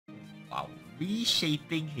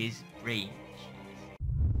reshaping his brain.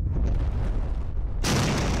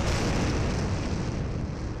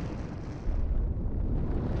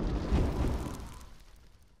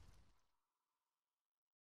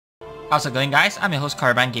 How's it going, guys? I'm your host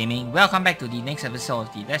Caravan Gaming. Welcome back to the next episode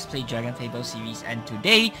of the Let's Play DragonFable series, and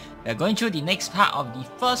today we're going through the next part of the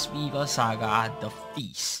first Weaver saga, The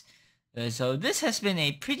Feast. So this has been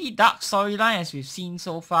a pretty dark storyline as we've seen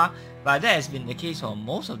so far, but that has been the case for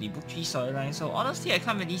most of the Book 3 storylines, so honestly I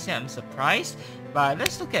can't really say I'm surprised. But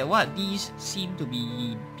let's look at what these seem to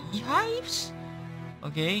be beehives.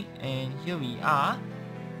 Okay, and here we are.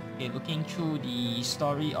 Okay, looking through the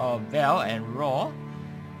story of Val and Raw.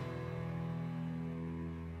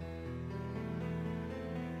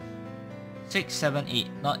 Six, 7, 8,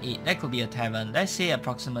 not 8. That could be a tavern. Let's say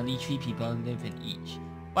approximately 3 people live in each.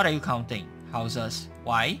 What are you counting? Houses.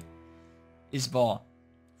 Why? Isbor.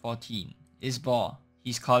 14. Isbor.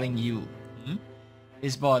 He's calling you.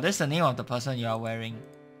 Isbor. That's the name of the person you are wearing.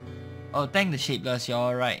 Oh, thank the Shapeless. You're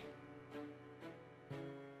alright.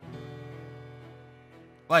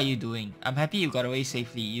 What are you doing? I'm happy you got away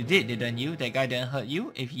safely. You did, didn't you? That guy didn't hurt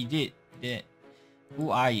you? If he did, then who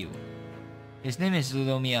are you? His name is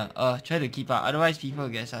Ludomir. Try to keep up, otherwise people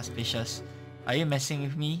get suspicious. Are you messing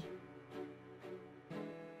with me?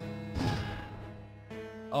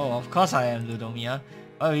 Oh, of course I am, Ludomir.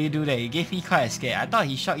 Why would you do that? You gave me quite a scare. I thought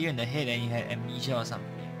he shot you in the head and you had amnesia or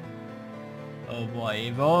something. Oh boy,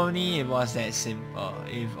 if only it was that simple.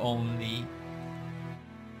 If only.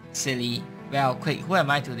 Silly. Well, quick, who am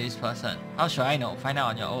I to this person? How should I know? Find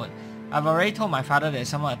out on your own. I've already told my father that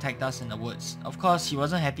someone attacked us in the woods. Of course, he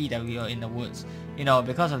wasn't happy that we were in the woods. You know,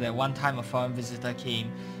 because of that one time a foreign visitor came.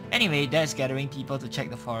 Anyway, Dad's gathering people to check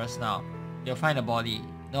the forest now. You'll find a body.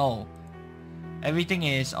 No. Everything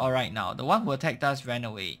is alright now. The one who attacked us ran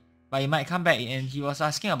away. But he might come back and he was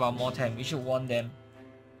asking about more time. We should warn them.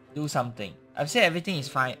 Do something. I've said everything is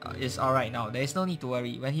fine. Is alright now. There is no need to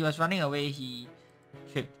worry. When he was running away, he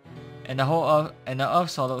tripped. And the earth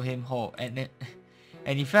swallowed him whole. And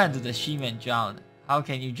he fell into the stream and drowned. How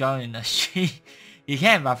can you drown in a stream? You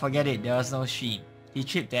can, but forget it, there was no stream. He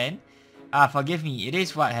tripped then? Forgive me, it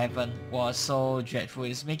is what happened. Was so dreadful.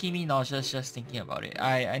 It's making me nauseous just thinking about it.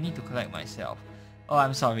 I need to collect myself. Oh,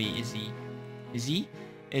 I'm sorry, is he? Is he?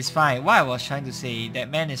 It's fine. What I was trying to say, that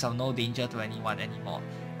man is of no danger to anyone anymore.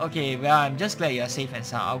 Okay, well, I'm just glad you're safe and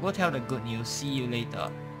sound. I'll go tell the good news. See you later.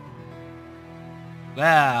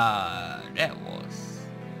 Well, that was...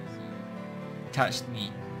 touched me.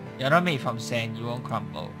 You're not made from sand, you won't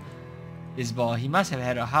crumble. Isbor, he must have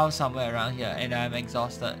had a house somewhere around here and I'm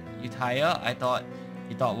exhausted. You tired?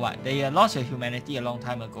 You thought what? That you had lost your humanity a long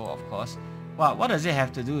time ago, of course. What does it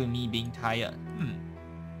have to do with me being tired?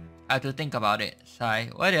 I have to think about it. Sigh,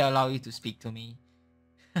 why did I allow you to speak to me?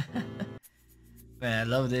 Man, I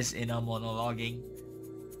love this inner monologuing.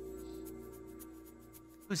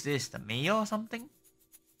 Who's this? The mayor or something?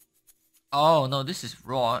 Oh no, this is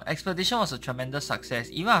Raw. Expedition was a tremendous success.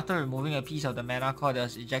 Even after removing a piece of the mana core that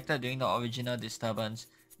was ejected during the original disturbance,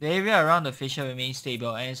 the area around the fissure remains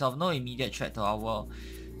stable and is of no immediate threat to our world.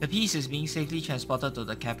 The piece is being safely transported to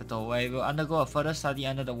the capital, where it will undergo a further study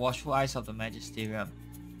under the watchful eyes of the Magisterium.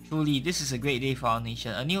 Truly, this is a great day for our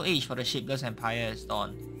nation. A new age for the Shapeless Empire has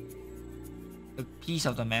dawned. A piece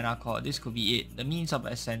of the mana core. This could be it. The means of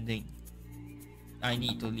ascending. I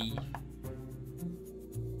need to leave.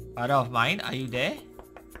 Father of mine, are you there?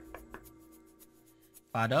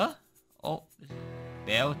 Father? Oh,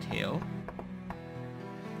 Belltail.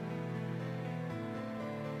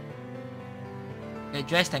 Get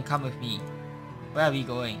dressed and come with me. Where are we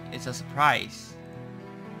going? It's a surprise.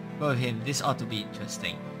 Go with him, this ought to be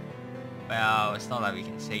interesting. Well, it's not like we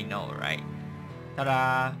can say no, right?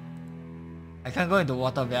 Ta-da! I can't go into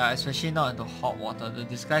water, Bell, especially not into hot water. The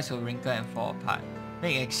disguise will wrinkle and fall apart.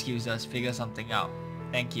 Make excuses, figure something out.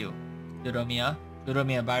 Thank you. Ludomir,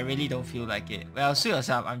 but I really don't feel like it. Well, suit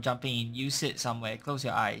yourself, I'm jumping in. You sit somewhere, close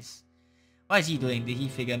your eyes. What is he doing? Did he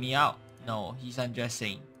figure me out? No, he's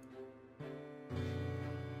undressing.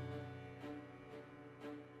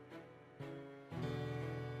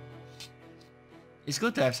 It's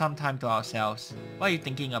good to have some time to ourselves. What are you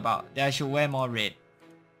thinking about? That I should wear more red.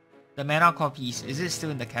 The mana core piece, is it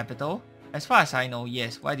still in the capital? As far as I know,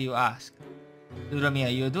 yes. Why do you ask?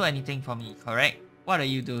 Ludomir, you'll do anything for me, correct? What are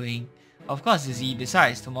you doing? Of course, Izzy.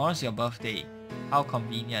 Besides, tomorrow's your birthday. How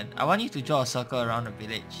convenient. I want you to draw a circle around the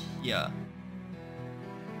village. Here.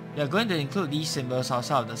 You're going to include these symbols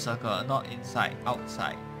outside of the circle, not inside,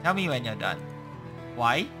 outside. Tell me when you're done.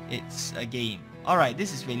 Why? It's a game. Alright,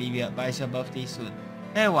 this is really weird, but it's your birthday soon.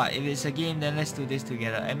 Tell you what, if it's a game, then let's do this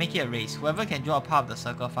together and make it a race. Whoever can draw a part of the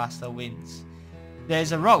circle faster wins.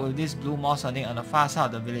 There's a rock with this blue moss on it on the far side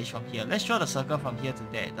of the village from here. Let's draw the circle from here to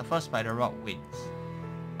there. The first by the rock wins.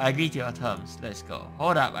 I agree to your terms. Let's go.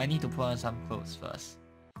 Hold up, I need to put on some clothes first.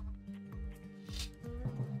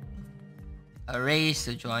 A race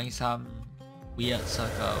to drawing some weird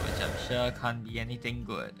circle, which I'm sure can't be anything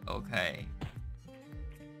good. Okay.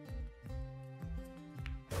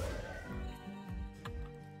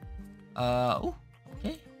 Oh,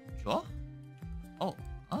 okay. Draw.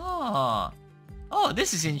 Oh,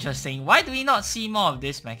 this is interesting. Why do we not see more of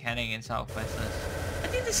this mechanic in Southwesters? I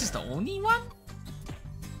think this is the only one?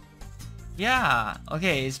 Yeah,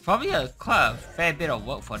 okay, it's probably quite a fair bit of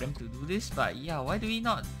work for them to do this, but yeah, why do we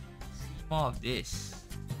not see more of this?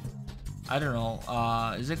 I don't know,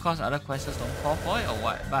 is it cause other quests don't call for it or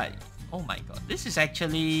what? But, oh my god, this is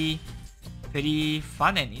actually pretty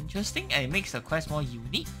fun and interesting, and it makes the quest more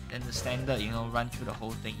unique than the standard, you know, run through the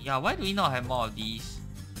whole thing. Yeah, why do we not have more of these?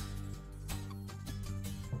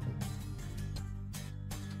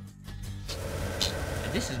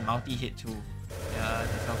 And this is multi-hit too. Yeah,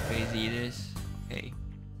 that's how crazy it is. Okay.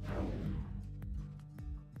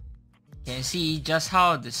 Can see just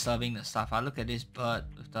how disturbing the stuff are. Look at this bird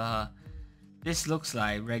with the... This looks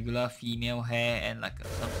like regular female hair and like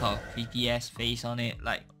some sort of creepy ass face on it.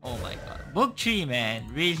 Like, oh my god. Book 3, man.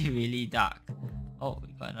 Really, really dark. Oh,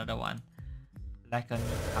 we got another one. Like a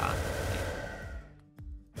Nika. Okay.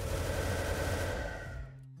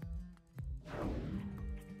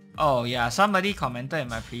 Oh yeah, somebody commented in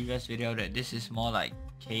my previous video that this is more like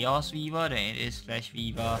Chaos Weaver than it is Flesh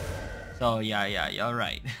Weaver. So yeah, you're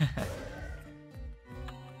right.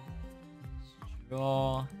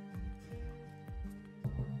 Draw.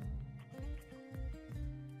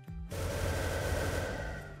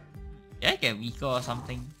 Did I get weaker or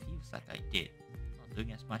something? Feels like I did. Not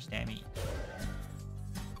doing as much damage.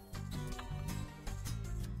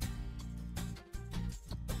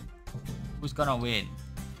 Who's gonna win?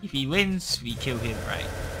 If he wins, we kill him,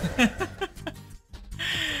 right?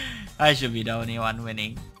 I should be the only one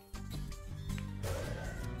winning.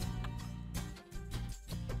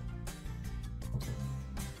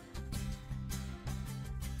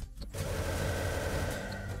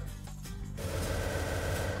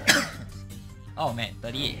 Oh man,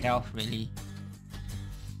 38 health, really?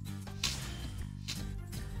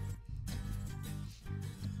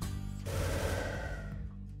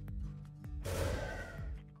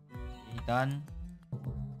 Done.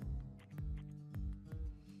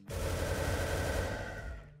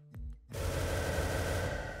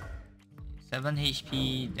 Seven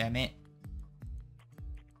HP, damn it.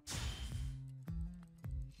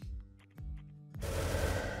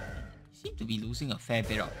 Seem to be losing a fair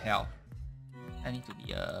bit of health. I need to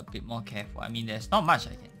be a bit more careful. I mean, there's not much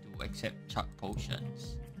I can do except chuck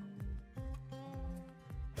potions.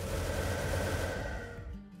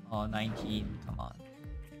 Oh, 19, come on.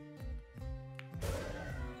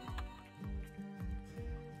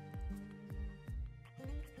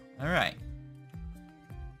 Alright.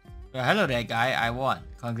 Well, hello there guy, I won.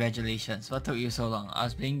 Congratulations. What took you so long? I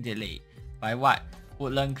was being delayed. By what?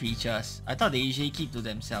 Woodland creatures. I thought they usually keep to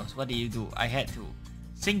themselves. What did you do? I had to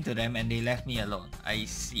sing to them and they left me alone. I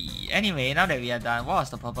see. Anyway, now that we are done, what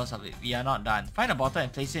was the purpose of it? We are not done. Find a bottle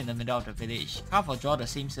and place it in the middle of the village. Carve or draw the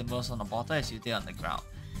same symbols on the bottle as you did on the ground.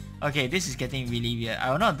 Okay, this is getting really weird.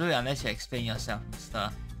 I will not do it unless you explain yourself,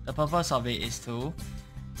 mister. The purpose of it is to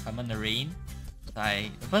summon the rain.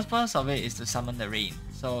 The first purpose of it is to summon the rain.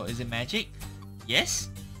 So is it magic? Yes?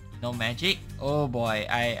 No magic? Oh boy,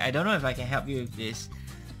 I don't know if I can help you with this.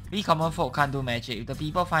 We common folk can't do magic. If the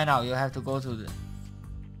people find out, you'll have to go to the...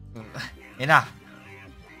 Enough!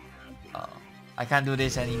 I can't do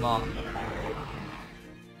this anymore.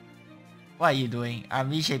 What are you doing? I'm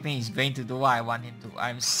reshaping his brain to do what I want him to.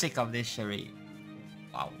 I'm sick of this charade.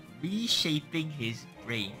 Wow, reshaping his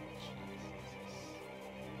brain.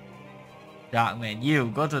 Darkman, you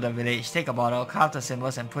go to the village, take a bottle, carve the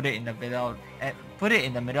symbols, and put it in the middle.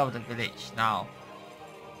 Of the village now.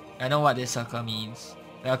 I know what this circle means.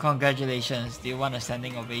 Well, congratulations. Do you want a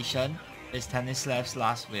standing ovation? It's Tennislev's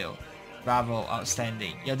last will. Bravo,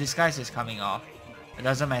 outstanding. Your disguise is coming off. It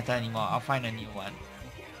doesn't matter anymore. I'll find a new one.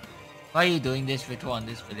 Why are you doing this ritual on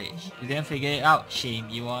this village? You didn't figure it out. Shame.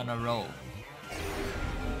 You were on a roll.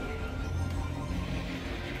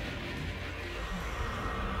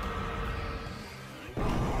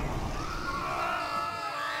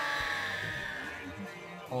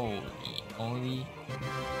 Holy.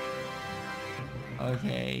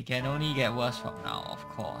 Okay, can only get worse from now, of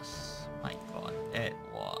course. My god, that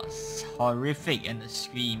was horrific, and the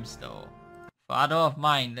screams though. Father of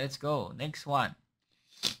mine, let's go. Next one.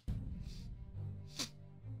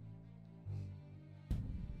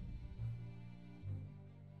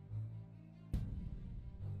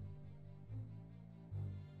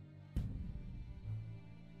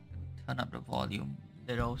 turn up the volume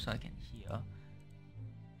a little so I can hear.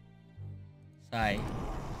 Sigh.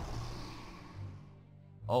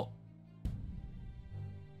 Oh.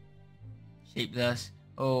 Shapeless.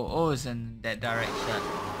 Oh, it's in that direction.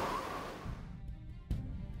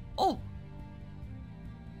 Oh!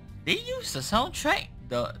 They use the soundtrack?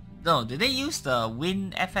 No, did they use the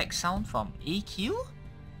wind FX sound from AQ?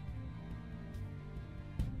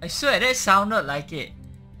 I swear that sounded like it.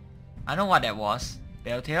 I know what that was.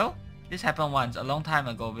 Belltail? This happened once, a long time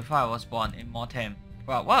ago, before I was born, in Mortem.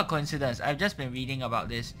 Wow, what a coincidence. I've just been reading about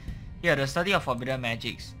this. Here, the study of forbidden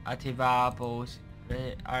magics. Ativa, Bose,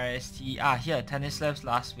 RST. Here, Tanislev's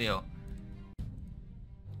last will.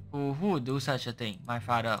 Who would do such a thing? My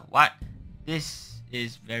father. What? This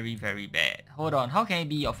is very, very bad. Hold on, how can he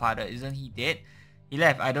be your father? Isn't he dead? He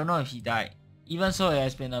left. I don't know if he died. Even so, it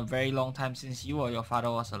has been a very long time since you or your father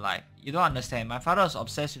was alive. You don't understand. My father was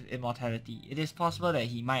obsessed with immortality. It is possible that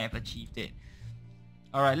he might have achieved it.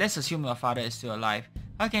 Alright, let's assume your father is still alive.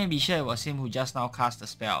 How can you be sure it was him who just now cast the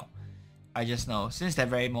spell? I just know. Since that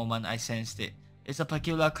very moment, I sensed it. It's a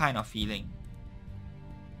peculiar kind of feeling.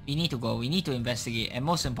 We need to go. We need to investigate. And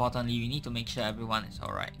most importantly, we need to make sure everyone is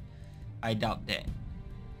alright. I doubt that.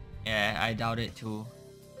 Yeah, I doubt it too.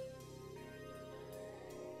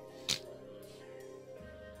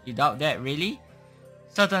 You doubt that, really?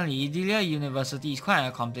 Certainly, Idilia University is quite an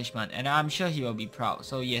accomplishment, and I'm sure he will be proud.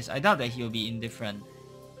 So yes, I doubt that he will be indifferent.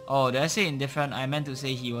 Oh, did I say indifferent? I meant to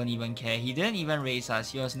say he won't even care. He didn't even raise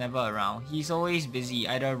us. He was never around. He's always busy,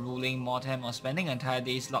 either ruling Mortem or spending entire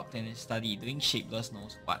days locked in his study, doing shapeless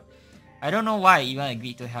knows what. I don't know why I even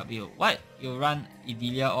agreed to help you. What? You run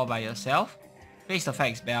Idilia all by yourself? Face the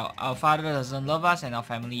facts, Belle. Our father doesn't love us and our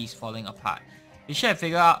family is falling apart. We should have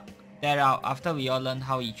figured that out after we all learned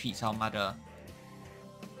how he treats our mother.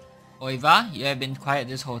 Oiva, you have been quiet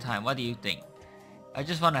this whole time. What do you think? I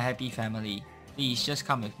just want a happy family. Please, just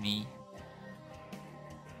come with me.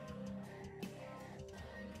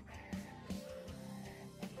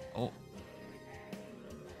 Oh.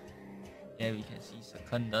 There we can see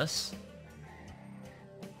Secundus.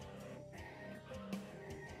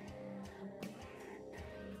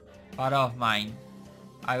 Father of mine,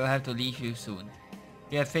 I will have to leave you soon.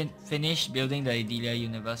 We have finished building the Idilia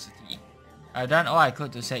University. I've done all I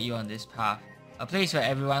could to set you on this path. A place where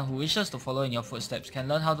everyone who wishes to follow in your footsteps can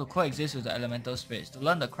learn how to coexist with the elemental spirits, to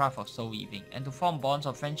learn the craft of soul weaving, and to form bonds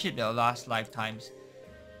of friendship that will last lifetimes.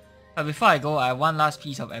 But before I go, I have one last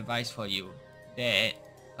piece of advice for you. Dad,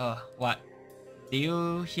 what? Did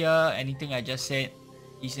you hear anything I just said?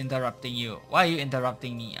 He's interrupting you. Why are you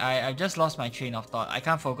interrupting me? I've just lost my train of thought. I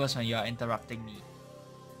can't focus when you are interrupting me.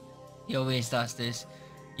 He always does this.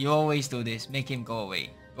 You always do this. Make him go away.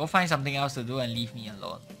 Go find something else to do and leave me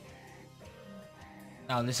alone.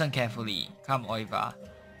 Now listen carefully. Come, Oiva.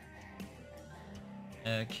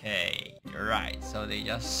 Okay, right. So they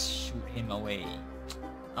just shoot him away.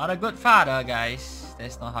 Not a good father, guys.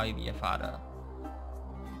 That's not how you be a father.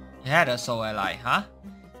 You had a soul ally, huh?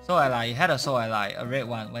 Soul ally. You had a soul ally. A red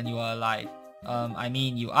one when you were alive. I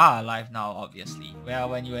mean, you are alive now, obviously. Well,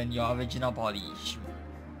 when you were in your original body. Shoot.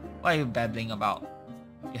 What are you babbling about?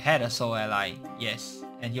 You had a soul ally. Yes.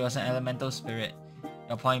 And he was an elemental spirit.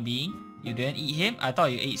 Your point being, you didn't eat him? I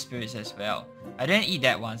thought you ate spirits as well. I didn't eat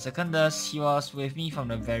that one. Secundus, he was with me from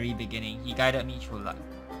the very beginning. He guided me through life.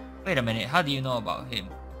 Wait a minute, how do you know about him?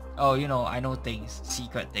 Oh, you know, I know things.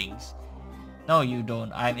 Secret things. No, you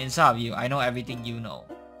don't. I'm inside of you. I know everything you know.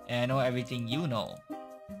 And I know everything you know.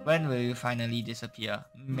 When will you finally disappear?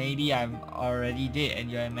 Maybe I'm already dead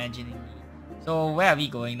and you're imagining me. So where are we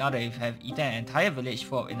going now that we have eaten an entire village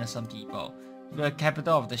full of innocent people? The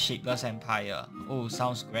capital of the Shapeless Empire. Oh,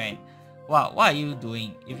 sounds grand. Wow, what are you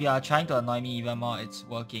doing? If you are trying to annoy me even more, it's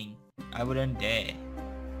working. I wouldn't dare.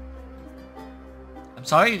 I'm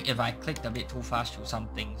sorry if I clicked a bit too fast through some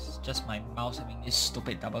things. It's just my mouse having this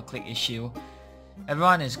stupid double click issue.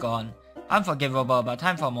 Everyone is gone. Unforgivable, but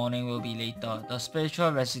time for mourning will be later. The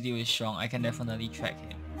spiritual residue is strong. I can definitely track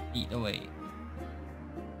him. Lead the way.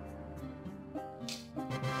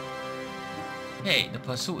 Okay, the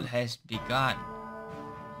pursuit has begun.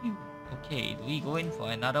 Okay, do we go in for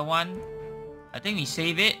another one? I think we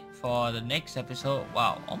save it for the next episode.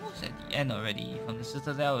 Wow, almost at the end already. From the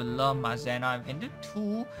Citadel with Love Mazena. If we can do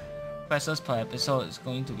 2 quests per episode, it's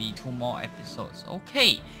going to be 2 more episodes.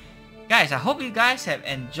 Okay, guys, I hope you guys have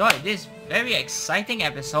enjoyed this very exciting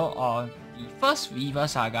episode of the first Weaver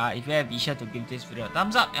Saga. If you have, be sure to give this video a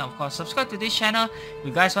thumbs up, and of course subscribe to this channel if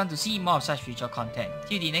you guys want to see more of such future content.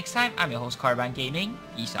 Till the next time, I'm your host Korriban Gaming.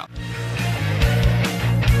 Peace out.